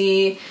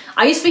crazy.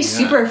 I used to be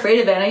super afraid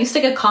of it, and I used to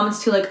get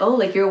comments too like, oh,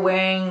 like you're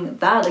wearing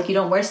that, like you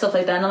don't wear stuff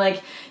like that. And I'm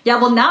like, yeah,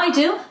 well now I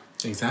do.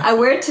 Exactly. I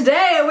wear it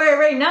today, I wear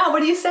it right now.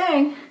 What are you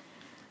saying?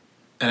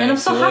 And I'm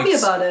so happy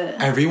about it.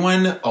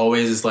 Everyone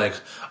always is like,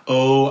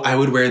 oh, I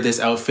would wear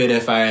this outfit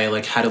if I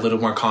like had a little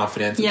more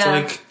confidence. Yeah.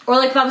 It's like, or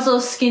like if I was a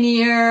little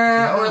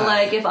skinnier, or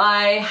like if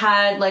I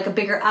had like a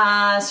bigger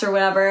ass or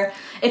whatever.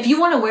 If you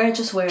want to wear it,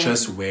 just wear it.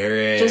 just wear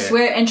it. Just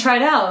wear it and try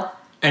it out.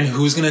 And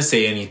who's gonna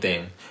say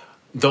anything?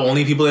 The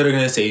only people that are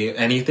gonna say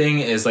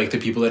anything is like the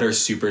people that are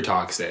super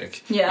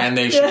toxic. Yeah. And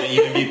they shouldn't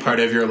even be part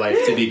of your life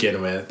to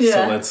begin with. Yeah.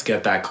 So let's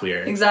get that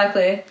clear.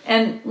 Exactly.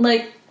 And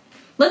like,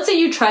 let's say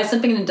you try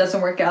something and it doesn't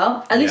work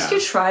out. At least Yeah.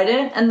 you tried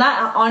it, and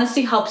that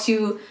honestly helps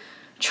you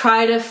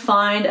try to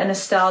find and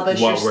establish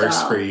What your works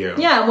style. for you.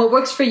 Yeah, what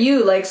works for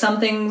you. Like some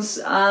things,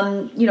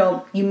 you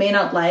know, you may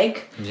not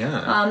like.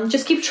 Yeah.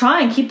 Just keep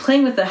trying, keep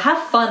playing with it,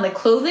 have fun. Like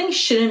clothing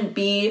shouldn't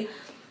be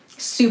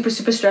super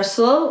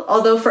stressful,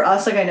 although for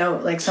us, like I know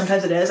like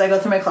sometimes it is. I go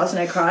through my closet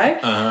and I cry,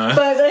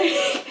 but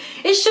like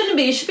it shouldn't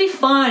be. It should be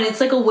fun.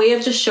 It's like a way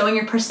of just showing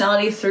your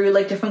personality through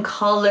like different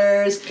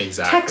colors,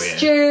 Exactly.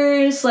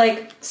 textures,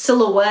 like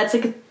silhouettes.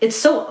 Like it's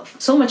so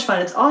much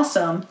fun. It's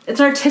awesome. It's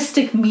an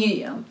artistic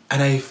medium.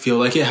 And I feel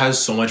like it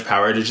has so much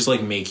power to just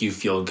like make you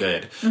feel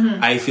good.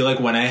 I feel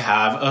like when I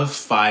have a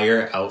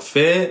fire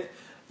outfit,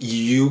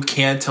 you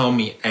can't tell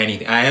me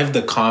anything. I have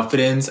the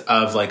confidence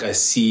of like a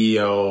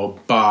CEO,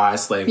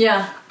 boss. Like,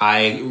 Yeah.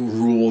 I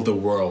rule the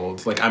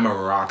world. Like, I'm a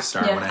rock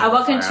star. Yeah, When I I have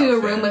walk fire into a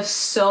outfit. room with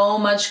so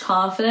much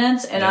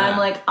confidence, and Yeah. I'm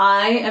like,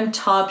 I am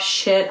top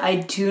shit. I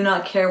do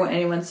not care what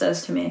anyone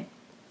says to me.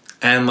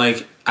 And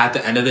like at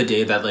the end of the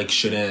day, that like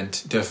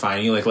shouldn't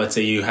define you. Like, let's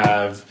say you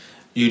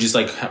just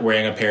like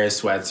wearing a pair of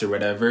sweats or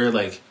whatever.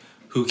 Like,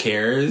 who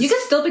cares? You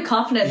can still be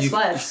confident in You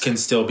sweats. can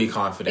still be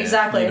confident.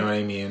 Exactly. You know what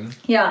I mean?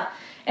 Yeah.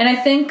 And I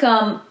think,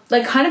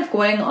 like, kind of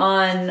going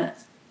on,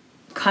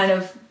 kind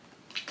of,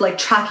 like,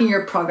 tracking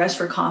your progress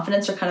for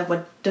confidence, or kind of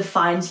what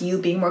defines you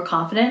being more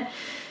confident.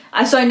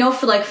 So I know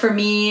for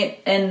me,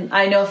 and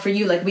I know for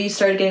you, like, we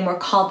started getting more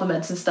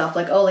compliments and stuff.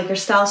 Like, oh, like, your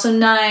style's so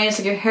nice,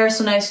 like, your hair's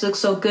so nice, you look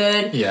so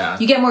good. Yeah.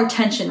 You get more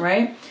attention,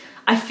 right?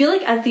 I feel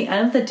like at the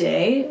end of the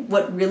day,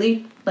 what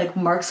really, like,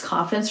 marks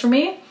confidence for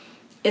me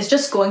is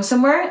just going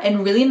somewhere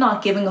and really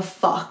not giving a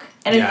fuck.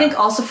 And Yeah. I think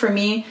also for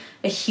me,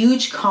 a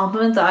huge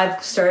compliment that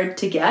I've started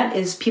to get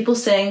is people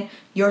saying,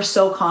 you're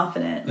so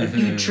confident. Like,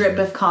 you drip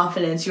with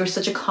confidence. You're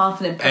such a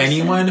confident person.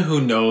 Anyone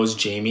who knows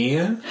Jamie,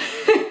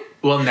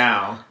 well,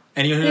 now,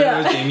 Anyone who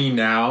knows Jamie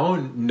now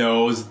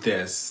knows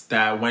this,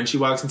 that when she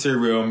walks into a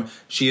room,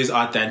 she is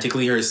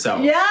authentically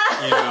herself. Yeah.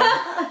 You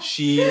know,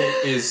 she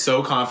is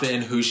so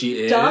confident in who she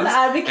is. Don't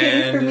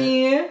advocate for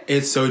me.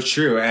 It's so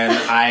true, and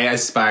I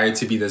aspire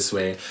to be this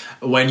way.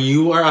 When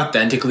you are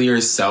authentically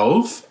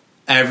yourself,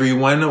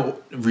 everyone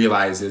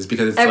realizes,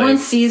 because everyone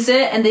sees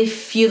it and they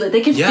feel it.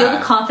 They can feel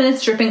the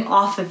confidence dripping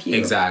off of you.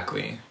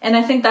 Exactly. And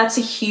I think that's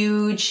a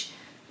huge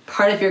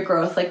part of your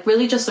growth. Like,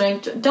 really just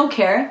learning, don't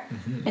care,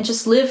 and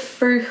just live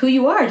for who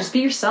you are. Just be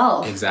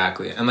yourself.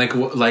 Exactly. And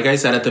like I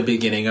said at the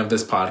beginning of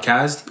this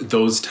podcast,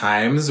 those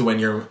times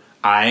when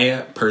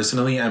I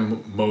personally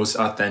am most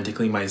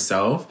authentically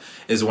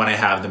myself is when I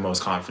have the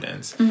most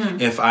confidence.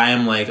 If I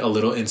am like a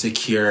little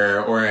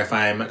insecure, or if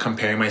I'm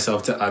comparing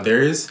myself to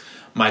others,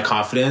 my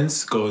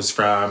confidence goes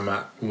from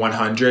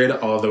 100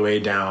 all the way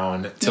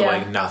down to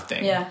like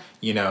nothing. Yeah.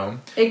 You know?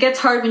 It gets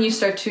hard when you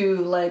start to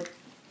like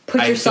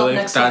put yourself I feel like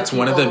next that's to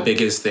one of the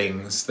biggest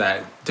things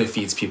that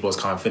defeats people's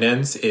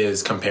confidence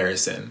is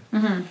comparison.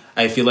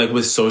 I feel like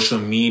with social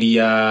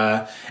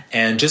media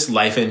and just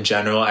life in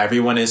general,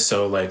 everyone is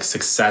so like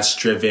success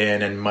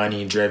driven and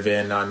money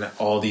driven on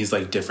all these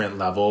like different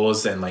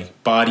levels, and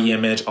like body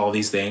image, all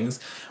these things.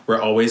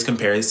 We're always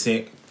comparing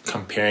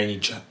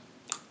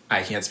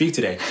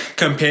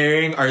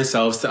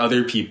ourselves to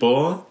other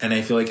people, and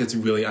I feel like it's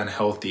really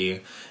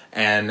unhealthy.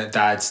 And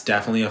that's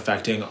definitely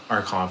affecting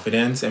our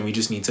confidence, and we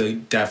just need to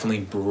definitely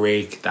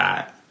break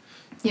that.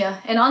 Yeah,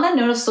 and on that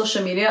note of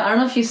social media, I don't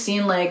know if you've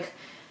seen like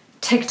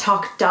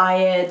TikTok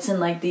diets and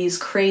like these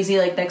crazy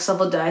like next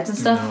level diets and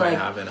stuff. No, like, I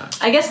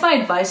haven't. I guess my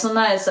advice on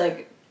that is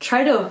like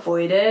try to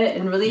avoid it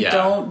and really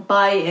don't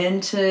buy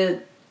into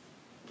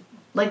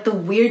like the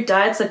weird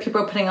diets that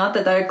people are putting out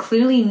that are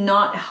clearly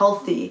not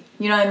healthy.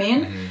 You know what I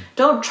mean?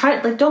 Don't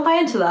buy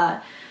into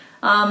that.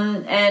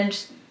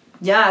 And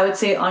yeah, I would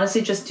say,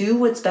 honestly, just do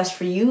what's best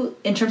for you.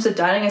 In terms of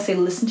dieting, I say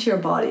listen to your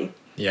body.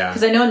 Yeah.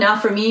 Because I know now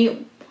for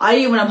me, I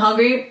eat when I'm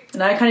hungry,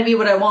 and I kind of eat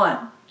what I want.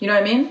 You know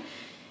what I mean?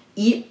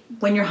 Eat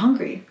when you're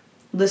hungry.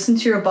 Listen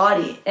to your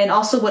body. And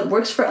also what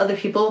works for other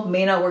people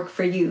may not work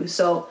for you.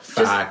 So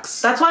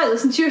Facts. That's why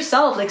listen to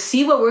yourself. Like,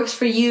 see what works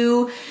for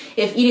you.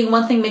 If eating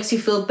one thing makes you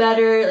feel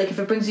better, like if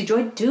it brings you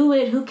joy, do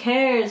it. Who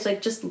cares?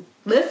 Like, just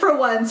live for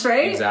once,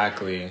 right?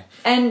 Exactly.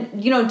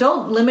 And, you know,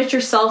 don't limit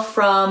yourself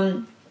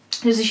from...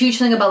 There's a huge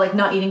thing about like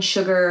not eating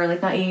sugar or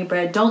like not eating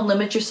bread. Don't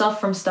limit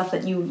yourself from stuff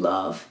that you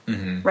love,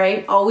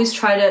 right? Always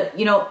try to,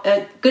 you know,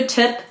 a good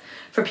tip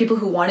for people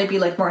who want to be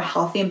like more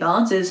healthy and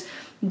balanced is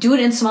do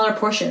it in smaller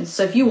portions.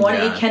 So if you want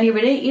to eat candy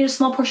every day, eat a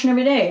small portion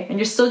every day, and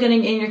you're still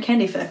getting in your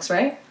candy fix,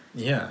 right?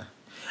 Yeah.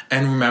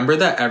 And remember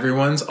that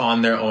everyone's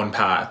on their own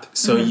path.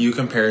 So you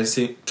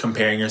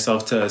comparing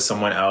yourself to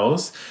someone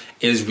else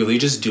is really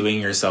just doing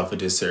yourself a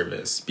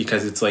disservice,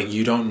 because it's like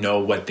you don't know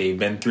what they've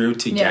been through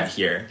to get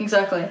here.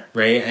 Exactly.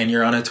 Right? And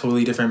you're on a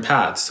totally different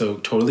path. So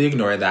totally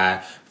ignore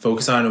that.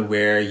 Focus on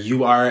where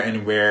you are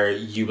and where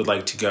you would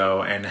like to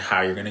go and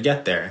how you're going to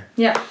get there.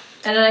 Yeah.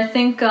 And I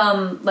think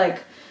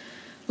like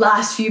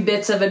last few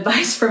bits of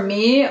advice for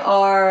me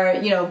are,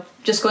 you know,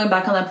 just going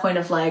back on that point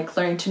of like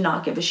learning to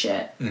not give a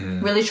shit.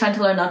 Really trying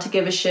to learn not to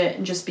give a shit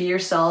and just be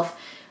yourself.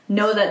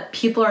 Know that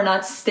people are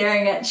not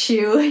staring at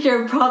you.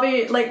 You're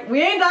probably like,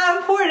 we ain't that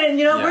important,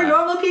 you know, we're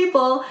normal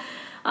people.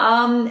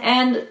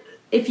 And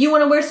if you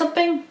want to wear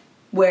something,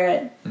 wear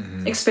it.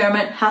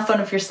 Experiment, have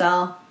fun with your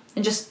style,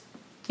 and just,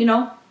 you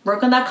know,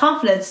 work on that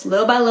confidence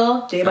little by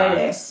little, day by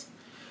day.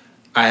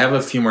 I have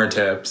a few more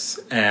tips,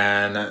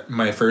 and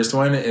my first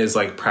one is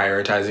like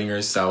prioritizing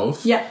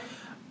yourself. Yeah,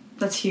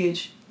 that's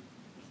huge.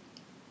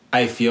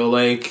 I feel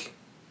like,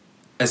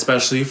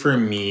 especially for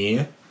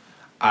me,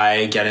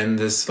 I get in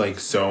this like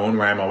zone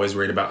where I'm always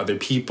worried about other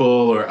people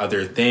or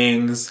other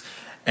things.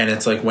 And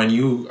it's like when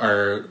you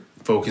are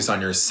focused on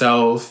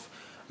yourself,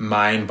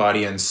 mind,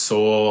 body, and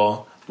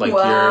soul, like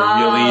you're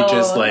really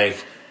just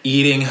like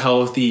eating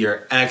healthy,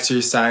 you're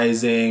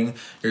exercising,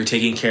 you're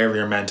taking care of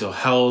your mental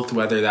health,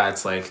 whether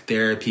that's like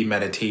therapy,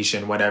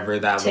 meditation, whatever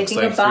that looks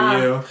like for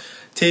you.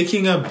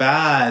 Taking a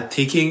bath,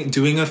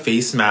 doing a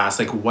face mask,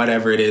 like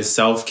whatever it is,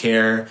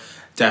 self-care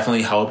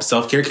definitely helps.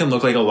 Self-care can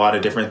look like a lot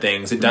of different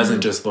things. It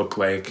doesn't just look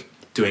like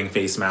doing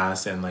face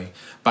masks and like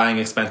buying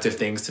expensive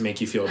things to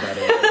make you feel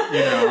better,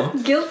 you know?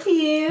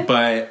 Guilty.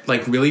 But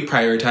like really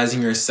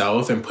prioritizing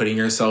yourself and putting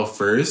yourself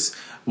first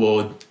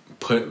will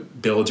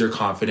build your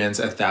confidence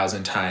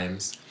 1,000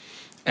 times.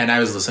 And I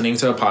was listening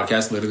to a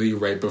podcast literally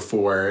right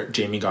before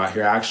Jamie got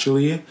here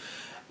actually,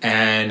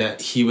 and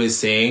he was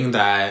saying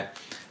that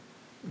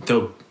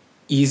the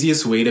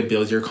easiest way to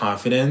build your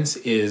confidence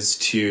is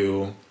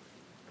to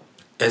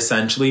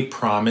essentially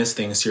promise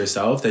things to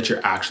yourself that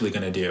you're actually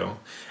going to do.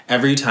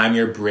 Every time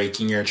you're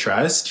breaking your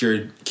trust,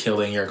 you're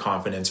killing your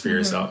confidence for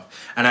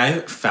yourself. And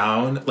I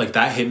found like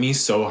that hit me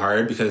so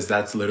hard because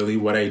that's literally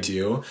what I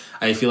do.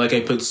 I feel like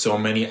I put so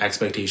many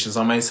expectations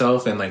on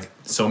myself and like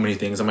so many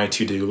things on my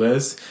to-do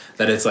list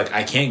that it's like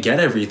I can't get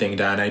everything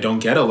done. I don't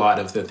get a lot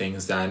of the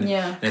things done.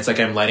 Yeah. And it's like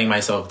I'm letting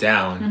myself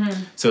down.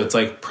 So it's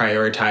like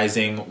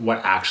prioritizing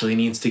what actually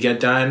needs to get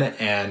done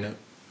and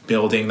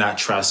building that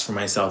trust for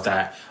myself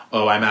that,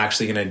 oh, I'm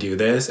actually going to do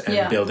this, and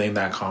Yeah. building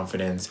that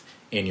confidence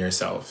in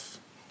yourself.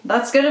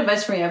 That's good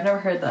advice for me. I've never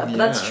heard that. But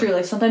that's Yeah. true.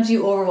 Like, sometimes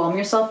you overwhelm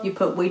yourself. You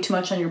put way too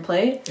much on your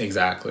plate.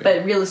 Exactly.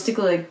 But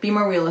realistically, like, be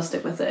more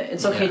realistic with it.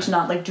 It's okay Yeah. to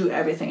not, like, do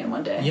everything in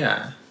one day.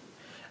 Yeah.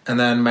 And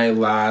then my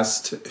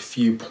last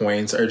few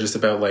points are just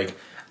about like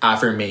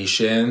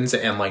affirmations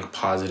and like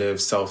positive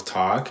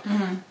self-talk.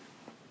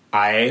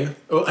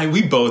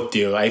 We both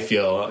do, I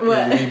feel.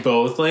 What? We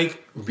both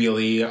like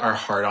really are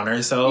hard on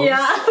ourselves.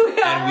 Yeah,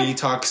 we are. And we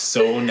talk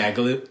so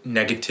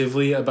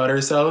negatively about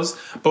ourselves,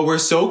 but we're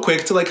so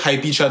quick to like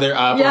hype each other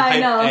up Yeah, or I hype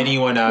know.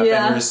 anyone up,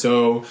 Yeah. and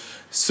we're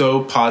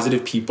so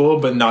positive people,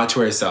 but not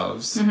to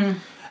ourselves. Mm-hmm.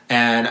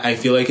 And I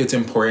feel like it's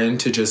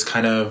important to just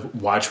kind of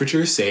watch what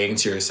you're saying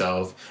to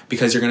yourself,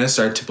 because you're going to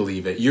start to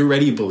believe it. You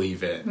already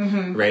believe it,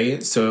 Mm-hmm.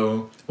 right?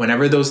 So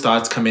whenever those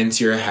thoughts come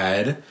into your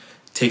head,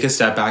 take a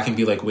step back and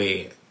be like,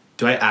 wait,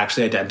 do I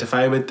actually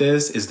identify with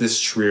this? Is this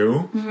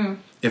true? Mm-hmm.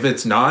 If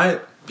it's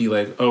not, be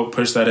like, oh,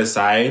 push that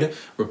aside,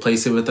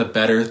 replace it with a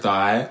better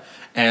thought.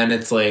 And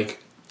it's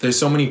like, there's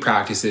so many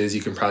practices.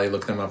 You can probably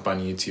look them up on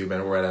YouTube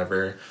and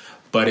whatever.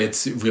 But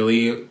it's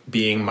really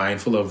being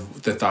mindful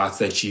of the thoughts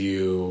that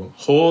you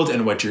hold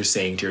and what you're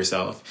saying to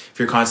yourself. If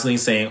you're constantly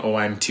saying, oh,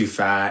 I'm too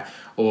fat,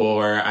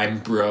 or I'm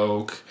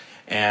broke,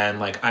 and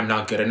like, I'm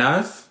not good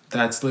enough,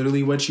 that's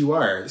literally what you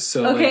are.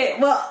 So Okay,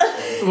 well...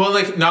 well,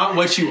 like, not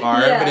what you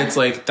are, Yeah. but it's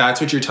like, that's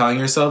what you're telling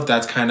yourself.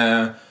 That's kind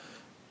of,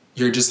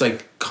 you're just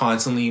like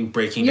constantly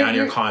breaking down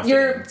your confidence.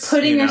 You're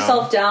putting you know?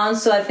 yourself down.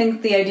 So I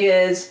think the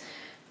idea is,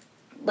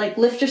 like,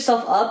 lift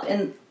yourself up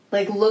and,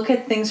 like, look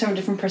at things from a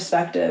different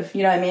perspective.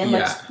 You know what I mean?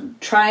 Yeah. Like,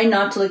 try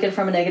not to look at it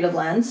from a negative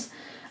lens.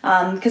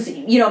 Because,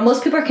 you know,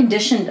 most people are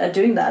conditioned at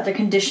doing that. They're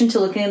conditioned to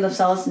looking at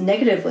themselves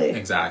negatively.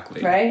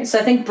 Exactly. Right? So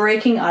I think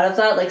breaking out of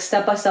that, like,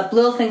 step by step,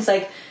 little things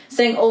like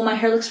saying, oh, my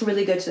hair looks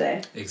really good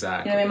today.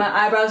 Exactly. You know what I mean?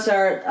 My eyebrows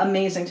are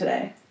amazing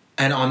today.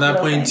 And on that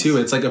Little point things. too,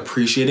 it's like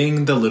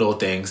appreciating the little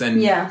things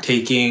and Yeah.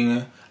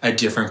 taking a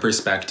different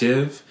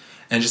perspective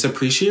and just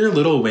appreciate your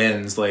little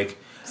wins, like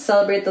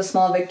Celebrate the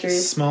small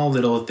victories. small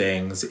little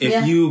things. If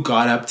Yeah. you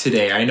got up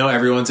today, I know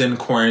everyone's in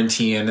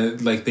quarantine,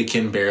 like they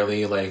can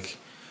barely, like,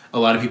 a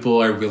lot of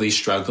people are really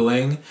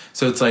struggling.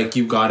 So it's like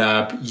you got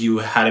up, you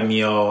had a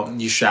meal,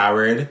 you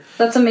showered.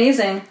 That's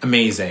amazing.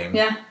 Amazing.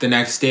 Yeah. The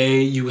next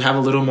day you have a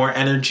little more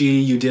energy,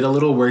 you did a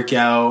little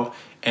workout,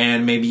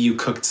 and maybe you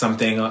cooked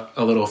something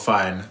a little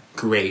fun.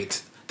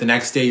 Great. The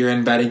next day you're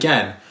in bed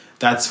again.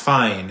 That's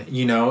fine.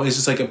 You know, it's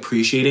just like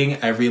appreciating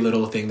every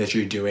little thing that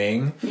you're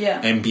doing. Yeah.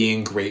 And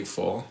being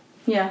grateful.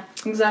 Yeah,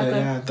 exactly.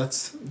 Yeah,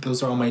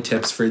 those are all my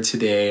tips for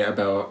today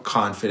about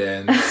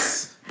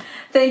confidence.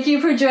 Thank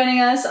you for joining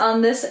us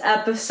on this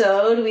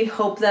episode. We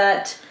hope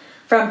that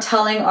from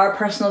telling our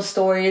personal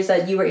stories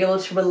that you were able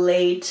to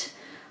relate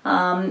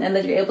and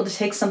that you're able to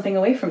take something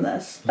away from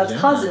this. That's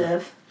Yeah.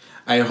 positive.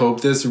 I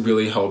hope this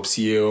really helps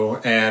you,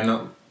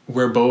 and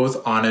we're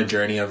both on a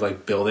journey of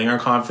like building our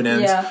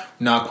confidence. Yeah.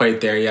 Not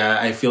quite there yet.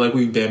 I feel like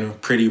we've been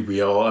pretty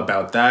real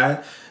about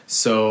that.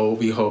 So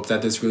we hope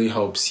that this really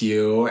helps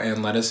you,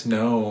 and let us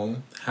know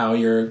how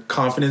your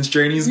confidence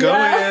journey's going.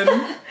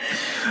 Yeah.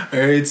 All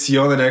right, see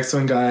you on the next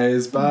one,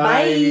 guys. Bye.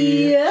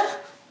 Bye.